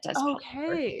practice that does pelvic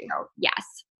floor Okay. physio.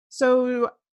 Yes.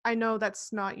 So I know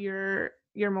that's not you're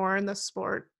more in the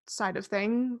sport side of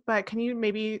thing, but can you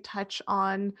maybe touch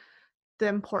on the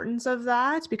importance of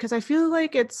that? Because I feel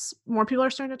like it's more people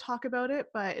are starting to talk about it,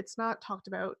 but it's not talked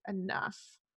about enough.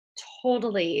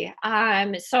 Totally.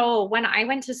 So when I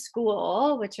went to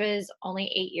school, which was only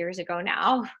 8 years ago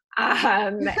now,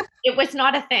 um, it was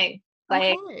not a thing.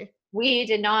 Like Okay. we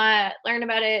did not learn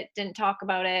about it, didn't talk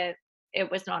about it. It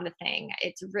was not a thing.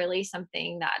 It's really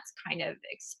something that's kind of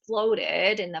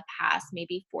exploded in the past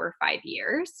maybe 4 or 5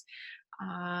 years.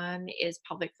 Is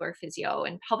pelvic floor physio,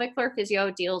 and pelvic floor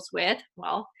physio deals with,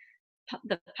 well,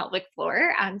 the pelvic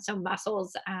floor. So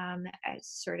muscles,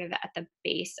 sort of at the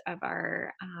base of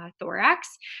our thorax.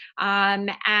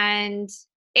 And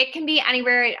it can be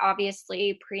anywhere,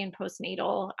 obviously, pre and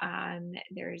postnatal.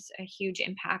 There's a huge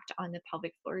impact on the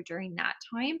pelvic floor during that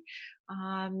time.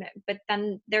 But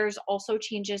then there's also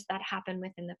changes that happen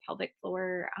within the pelvic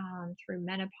floor through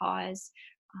menopause.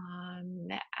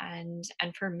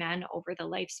 And for men over the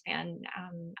lifespan,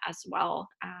 as well.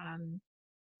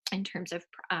 In terms of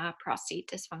prostate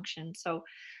dysfunction. So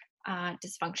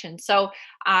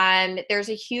there's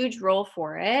a huge role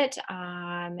for it.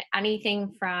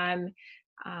 Anything from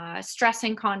stress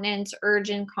incontinence, urge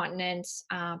incontinence,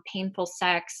 painful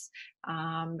sex,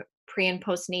 pre and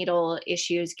postnatal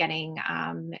issues, getting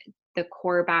the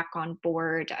core back on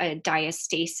board,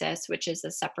 diastasis, which is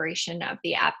the separation of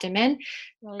the abdomen.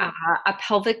 uh, Right. a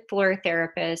pelvic floor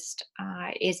therapist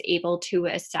is able to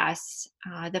assess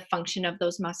the function of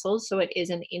those muscles. So it is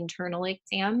an internal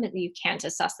exam. You can't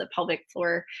assess the pelvic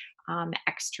floor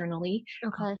externally.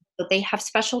 Okay. But they have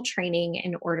special training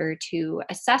in order to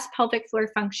assess pelvic floor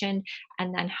function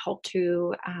and then help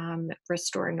to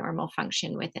restore normal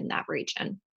function within that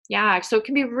region. Yeah, so it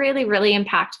can be really, really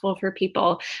impactful for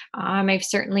people. I've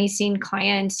certainly seen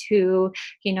clients who,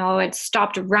 had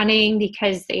stopped running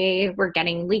because they were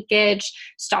getting leakage,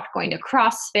 stopped going to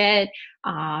CrossFit,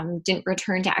 didn't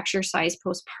return to exercise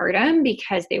postpartum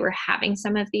because they were having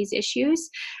some of these issues.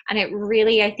 And it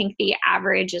really, I think the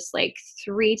average is like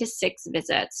 3 to 6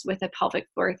 visits with a pelvic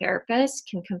floor therapist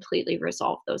can completely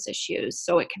resolve those issues.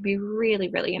 So it can be really,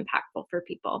 really impactful for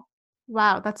people.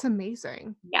 Wow, that's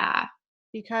amazing. Yeah.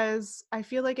 because I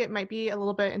feel like it might be a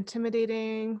little bit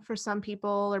intimidating for some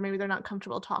people, or maybe they're not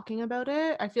comfortable talking about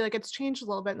it. I feel like it's changed a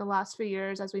little bit in the last few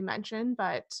years, as we mentioned,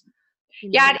 but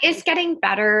Yeah, it is getting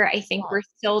better. I think yeah, we're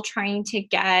still trying to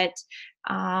get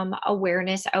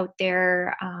awareness out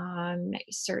there.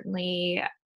 Certainly,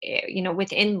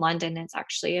 within London, it's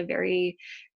actually a very,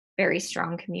 very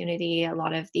strong community. A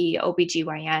lot of the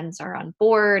OBGYNs are on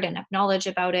board and have knowledge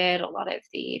about it. A lot of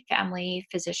the family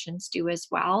physicians do as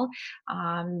well.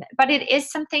 But it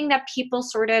is something that people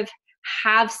sort of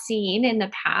have seen in the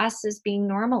past as being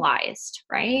normalized,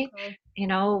 right? okay.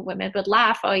 Women would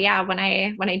laugh, oh yeah, when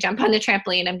I jump on the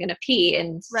trampoline, I'm going to pee,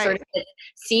 and sort Right. of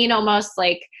seen almost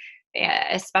like,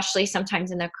 especially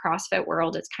sometimes in the CrossFit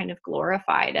world, it's kind of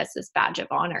glorified as this badge of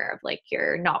honor of like,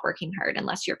 you're not working hard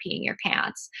unless you're peeing your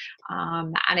pants.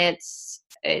 And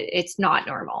it's not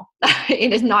normal.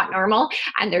 It is not normal,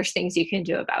 and there's things you can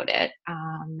do about it.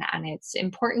 And it's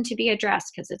important to be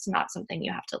addressed because it's not something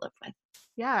you have to live with.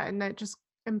 Yeah, and that just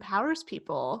empowers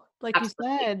people. Like you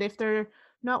Absolutely. said, if they're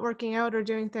not working out or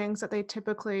doing things that they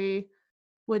typically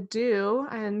would do,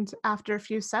 and after a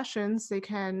few sessions, they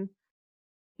can,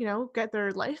 get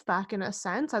their life back in a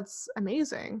sense. That's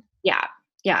amazing. Yeah.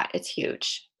 Yeah, it's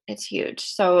huge. It's huge.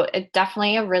 So it's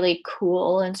definitely a really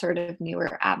cool and sort of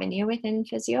newer avenue within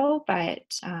physio, but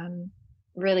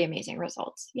really amazing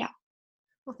results. Yeah.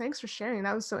 Well, thanks for sharing.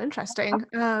 That was so interesting.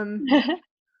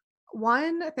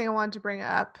 One thing I wanted to bring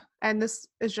up, and this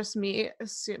is just me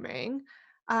assuming,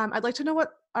 I'd like to know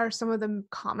what are some of the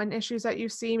common issues that you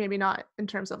see, maybe not in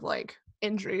terms of like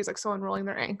injuries, like someone rolling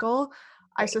their ankle.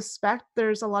 I Right. suspect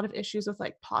there's a lot of issues with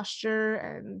like posture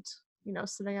and,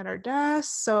 sitting at our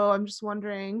desks. So I'm just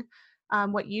wondering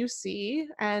what you see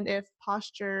and if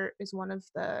posture is one of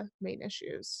the main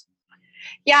issues.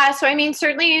 Yeah, so I mean,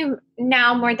 certainly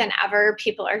now more than ever,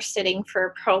 people are sitting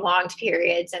for prolonged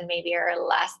periods and maybe are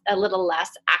a little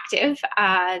less active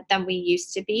than we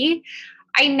used to be.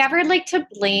 I never like to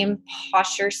blame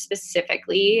posture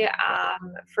specifically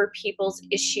for people's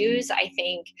issues. I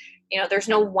think, there's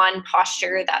no one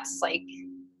posture that's like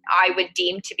I would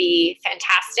deem to be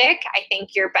fantastic. I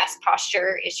think your best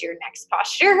posture is your next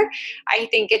posture. I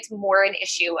think it's more an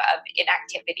issue of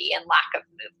inactivity and lack of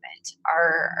movement.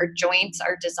 Our joints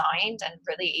are designed and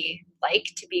really like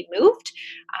to be moved.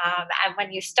 And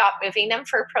when you stop moving them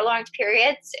for prolonged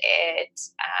periods,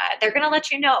 they're going to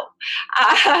let you know.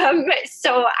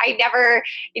 So I never,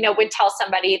 would tell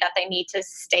somebody that they need to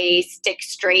stick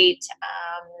straight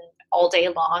all day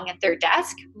long at their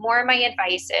desk. More of my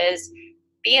advice is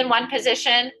be in one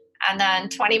position, and then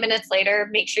 20 minutes later,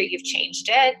 make sure you've changed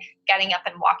it, getting up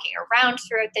and walking around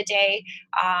throughout the day.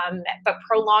 But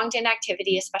prolonged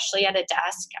inactivity, especially at a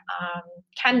desk,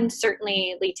 can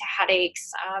certainly lead to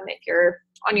headaches. If you're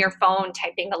on your phone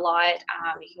typing a lot,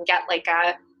 you can get like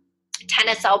a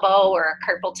tennis elbow or a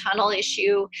carpal tunnel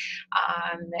issue.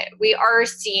 We are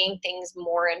seeing things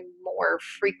more and more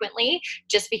frequently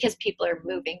just because people are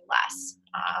moving less.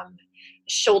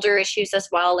 Shoulder issues as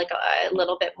well, like a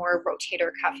little bit more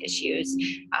rotator cuff issues.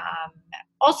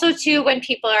 Also, too, when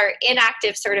people are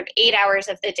inactive sort of 8 hours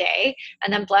of the day,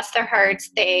 and then bless their hearts,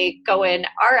 they go and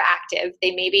are active,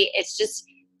 it's just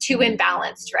too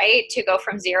imbalanced, right? To go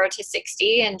from 0 to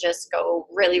 60 and just go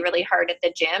really, really hard at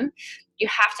the gym. You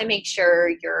have to make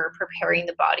sure you're preparing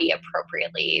the body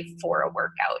appropriately for a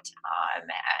workout.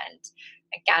 And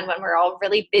again, when we're all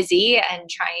really busy and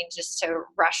trying just to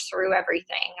rush through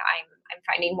everything, I'm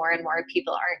finding more and more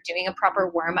people aren't doing a proper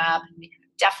warm up.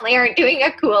 Definitely aren't doing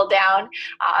a cool down,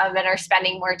 and are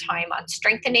spending more time on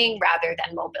strengthening rather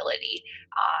than mobility.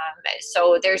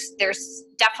 So there's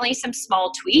definitely some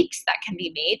small tweaks that can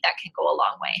be made that can go a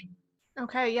long way.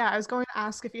 Okay, yeah, I was going to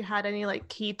ask if you had any like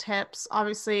key tips.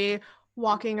 Obviously,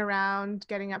 walking around,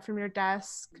 getting up from your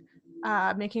desk,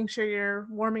 making sure you're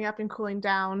warming up and cooling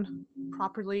down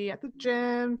properly at the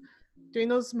gym, doing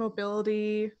those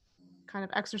mobility kind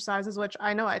of exercises, which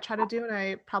I know I try to do, and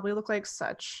I probably look like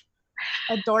such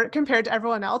a dork compared to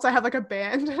everyone else. I have like a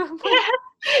band, and I'm like,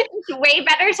 It's way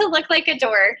better to look like a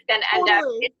dork than end up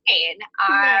totally. in pain.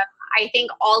 Yeah. I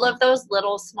think all of those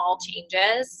little small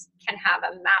changes can have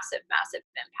a massive, massive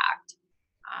impact.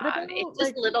 What It's about just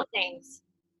like, little things.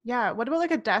 yeah, what about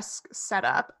like a desk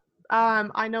setup?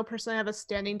 I know personally I have a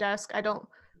standing desk.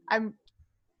 I'm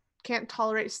can't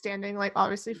tolerate standing like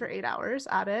obviously for 8 hours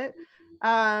at it.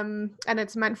 And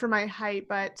it's meant for my height,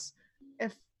 but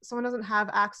if someone doesn't have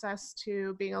access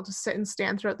to being able to sit and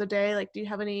stand throughout the day, like do you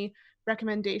have any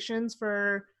recommendations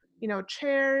for,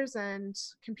 chairs and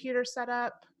computer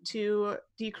setup to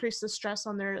decrease the stress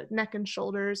on their neck and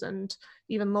shoulders and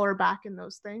even lower back and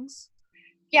those things?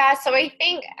 Yeah, so I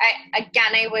think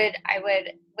I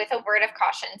would with a word of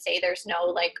caution say there's no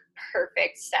like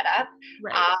perfect setup.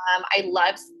 Right. I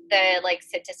love the like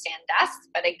sit to stand desks,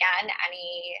 but again,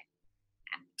 any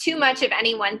too much of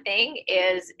any one thing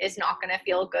is not going to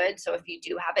feel good. So if you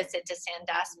do have a sit to stand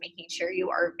desk, making sure you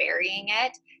are varying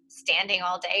it. Standing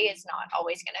all day is not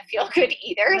always going to feel good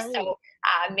either. Right. So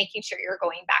making sure you're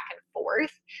going back and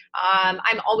forth.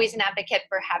 I'm always an advocate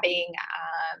for having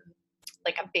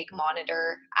like a big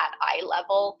monitor at eye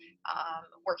level.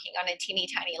 Working on a teeny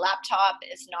tiny laptop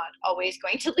is not always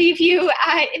going to leave you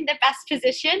in the best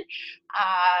position.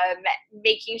 um,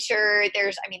 Making sure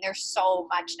there's so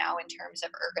much now in terms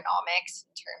of ergonomics,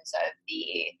 in terms of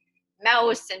the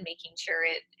mouse, and making sure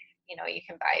you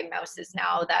can buy mouses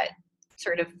now that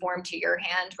sort of form to your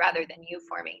hand rather than you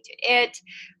forming to it.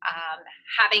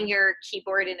 Having your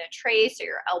keyboard in a tray so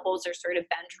your elbows are sort of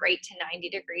bent right to 90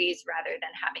 degrees rather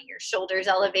than having your shoulders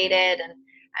elevated and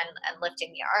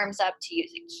lifting the arms up to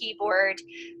use a keyboard.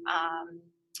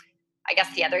 I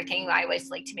guess the other thing I always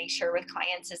like to make sure with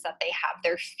clients is that they have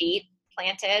their feet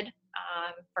planted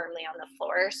firmly on the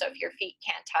floor. So if your feet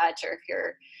can't touch, or if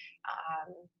you're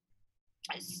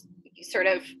sort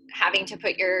of having to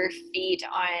put your feet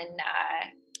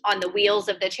on the wheels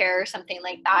of the chair or something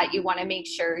like that, you want to make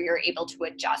sure you're able to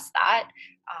adjust that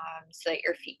so that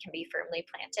your feet can be firmly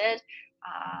planted.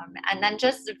 And then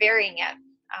just varying it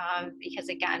because,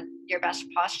 again, your best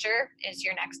posture is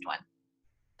your next one.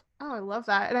 Oh, I love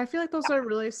that. And I feel like those are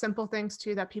really simple things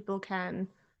too that people can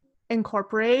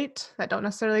incorporate that don't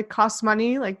necessarily cost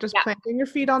money. Like just Yeah, planting your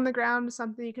feet on the ground is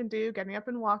something you can do, getting up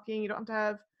and walking. You don't have to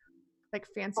have like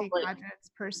fancy totally. gadgets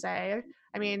per se.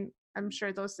 I mean, I'm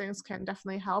sure those things can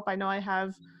definitely help. I know I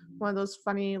have one of those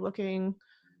funny looking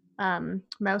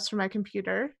mouse for my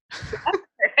computer.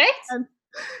 Perfect. And,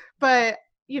 but,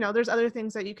 there's other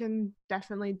things that you can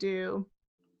definitely do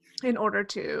in order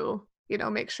to,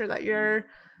 make sure that you're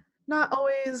not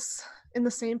always in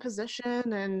the same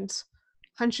position and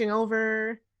hunching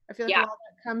over. I feel like a Yeah, lot of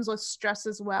that comes with stress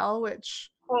as well, which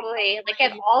totally. Like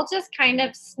it all just kind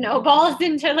of snowballs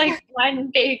into like one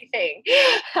big thing.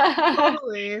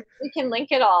 totally, We can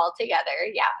link it all together.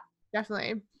 Yeah.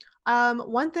 definitely.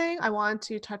 One thing I wanted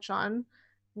to touch on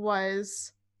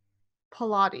was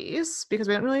Pilates because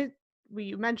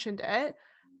we mentioned it,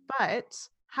 but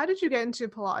how did you get into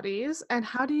Pilates and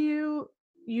how do you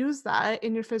use that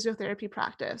in your physiotherapy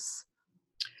practice?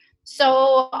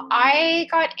 So I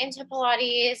got into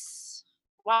Pilates,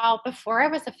 well, before I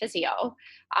was a physio.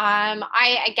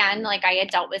 I again, like I had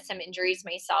dealt with some injuries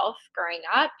myself growing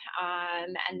up,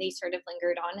 and they sort of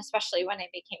lingered on, especially when I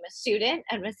became a student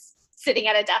and was sitting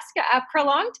at a desk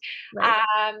prolonged. Right.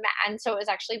 Um, and so it was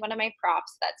actually one of my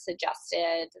profs that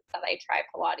suggested that I try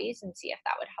Pilates and see if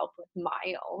that would help with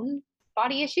my own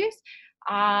body issues.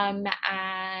 And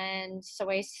so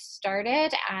I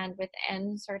started, and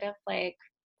within sort of like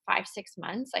 5 6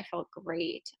 months I felt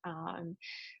great.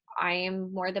 I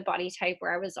am more the body type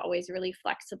where I was always really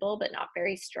flexible but not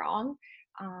very strong.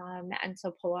 And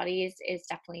so Pilates is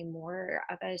definitely more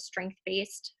of a strength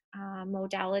based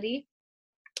modality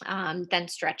than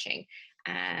stretching.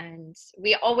 And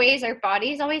our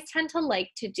bodies always tend to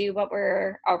like to do what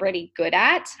we're already good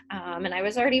at. And I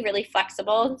was already really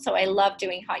flexible. So I love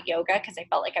doing hot yoga because I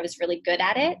felt like I was really good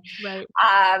at it. Right.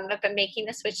 But making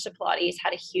the switch to Pilates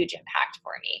had a huge impact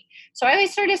for me. So I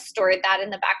always sort of stored that in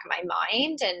the back of my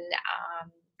mind. And,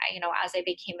 as I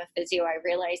became a physio, I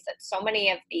realized that so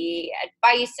many of the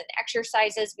advice and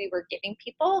exercises we were giving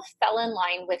people fell in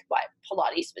line with what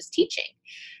Pilates was teaching.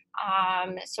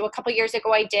 So a couple years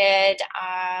ago, I did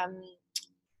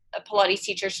a Pilates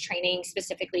teacher's training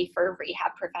specifically for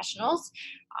rehab professionals.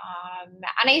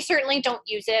 And I certainly don't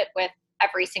use it with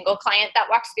every single client that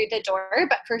walks through the door,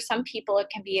 but for some people, it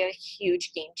can be a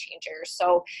huge game changer.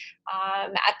 So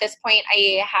at this point,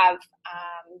 I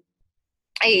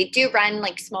do run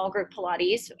like small group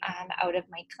Pilates out of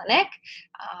my clinic,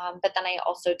 but then I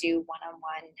also do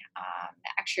one-on-one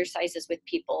exercises with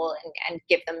people and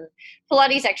give them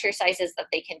Pilates exercises that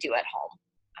they can do at home.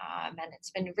 And it's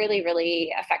been really,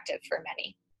 really effective for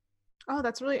many. Oh,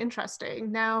 that's really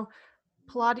interesting. Now,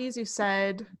 Pilates, you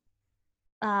said,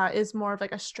 is more of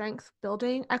like a strength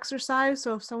building exercise.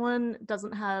 So if someone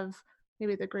doesn't have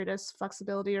maybe the greatest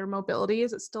flexibility or mobility,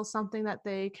 is it still something that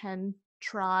they can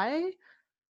try?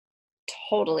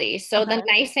 Totally. So the Okay.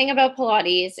 nice thing about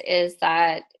Pilates is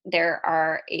that there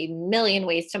are a million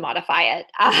ways to modify it.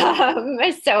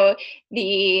 So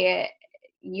the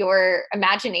your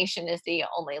imagination is the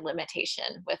only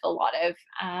limitation with a lot of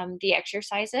the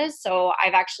exercises. So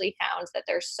I've actually found that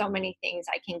there's so many things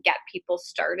I can get people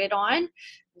started on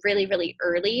really, really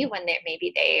early when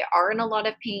maybe they are in a lot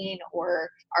of pain or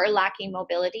are lacking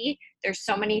mobility. There's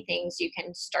so many things you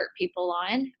can start people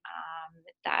on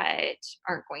that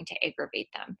aren't going to aggravate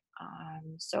them.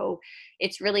 So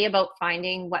it's really about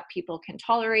finding what people can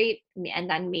tolerate and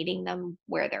then meeting them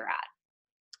where they're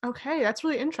at. Okay, that's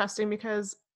really interesting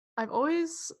because I've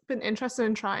always been interested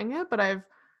in trying it, but I've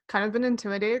kind of been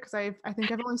intimidated because I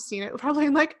think I've only seen it probably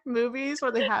in like movies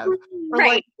where they have or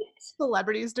like Right.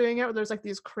 celebrities doing it where there's like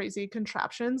these crazy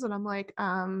contraptions and I'm like,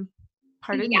 pardon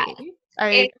Yeah. me. I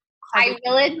It, hardly I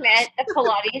will admit the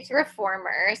Pilates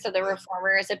reformer. So the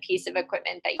reformer is a piece of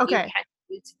equipment that you Okay. can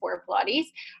use for Pilates.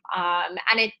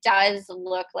 And it does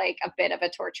look like a bit of a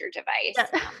torture device.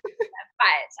 Yeah. But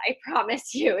I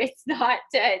promise you, it's not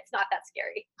that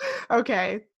scary.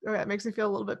 Okay. Okay, that makes me feel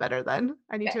a little bit better then.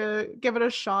 I need Good. to give it a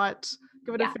shot,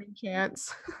 give it a Yeah, fair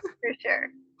chance. for sure.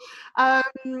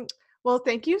 Um, well,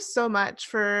 thank you so much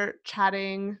for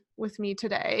chatting with me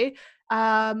today.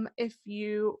 If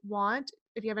you want,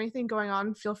 if you have anything going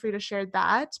on, feel free to share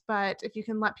that. But if you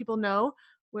can let people know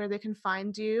where they can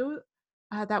find you,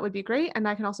 that would be great. And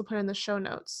I can also put in the show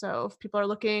notes. So if people are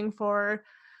looking for,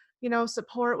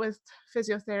 support with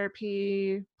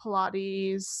physiotherapy,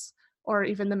 Pilates, or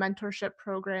even the mentorship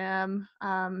program,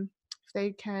 if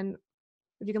you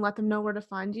can let them know where to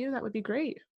find you, that would be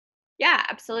great. Yeah,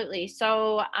 absolutely.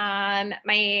 So,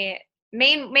 my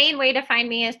main way to find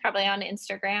me is probably on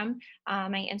Instagram.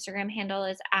 My Instagram handle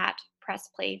is at Press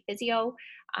Play Physio.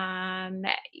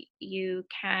 You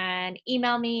can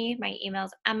email me. My email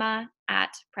is Emma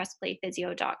at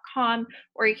pressplayphysio.com,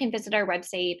 or you can visit our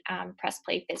website,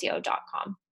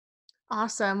 pressplayphysio.com.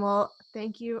 Awesome. Well,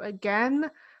 thank you again.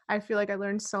 I feel like I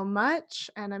learned so much,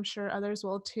 and I'm sure others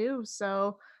will too.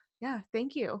 So, yeah,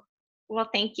 thank you. Well,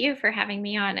 thank you for having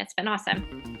me on. It's been awesome.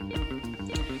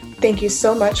 Thank you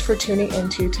so much for tuning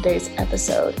into today's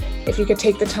episode. If you could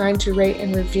take the time to rate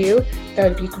and review, that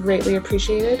would be greatly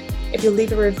appreciated. If you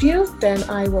leave a review, then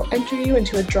I will enter you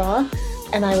into a draw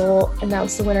and I will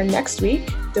announce the winner next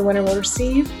week. The winner will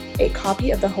receive a copy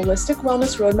of the Holistic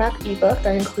Wellness Roadmap ebook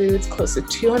that includes close to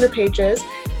 200 pages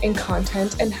in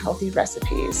content and healthy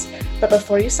recipes. But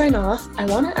before you sign off, I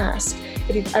want to ask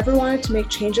if you've ever wanted to make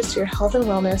changes to your health and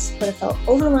wellness but have felt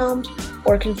overwhelmed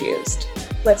or confused.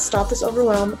 Let's stop this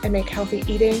overwhelm and make healthy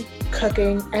eating,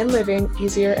 cooking, and living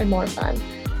easier and more fun.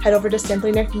 Head over to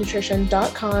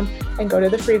simplynutrition.com and go to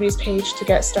the freebies page to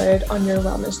get started on your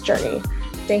wellness journey.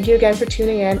 Thank you again for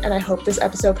tuning in, and I hope this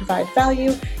episode provided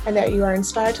value and that you are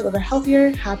inspired to live a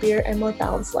healthier, happier, and more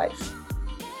balanced life.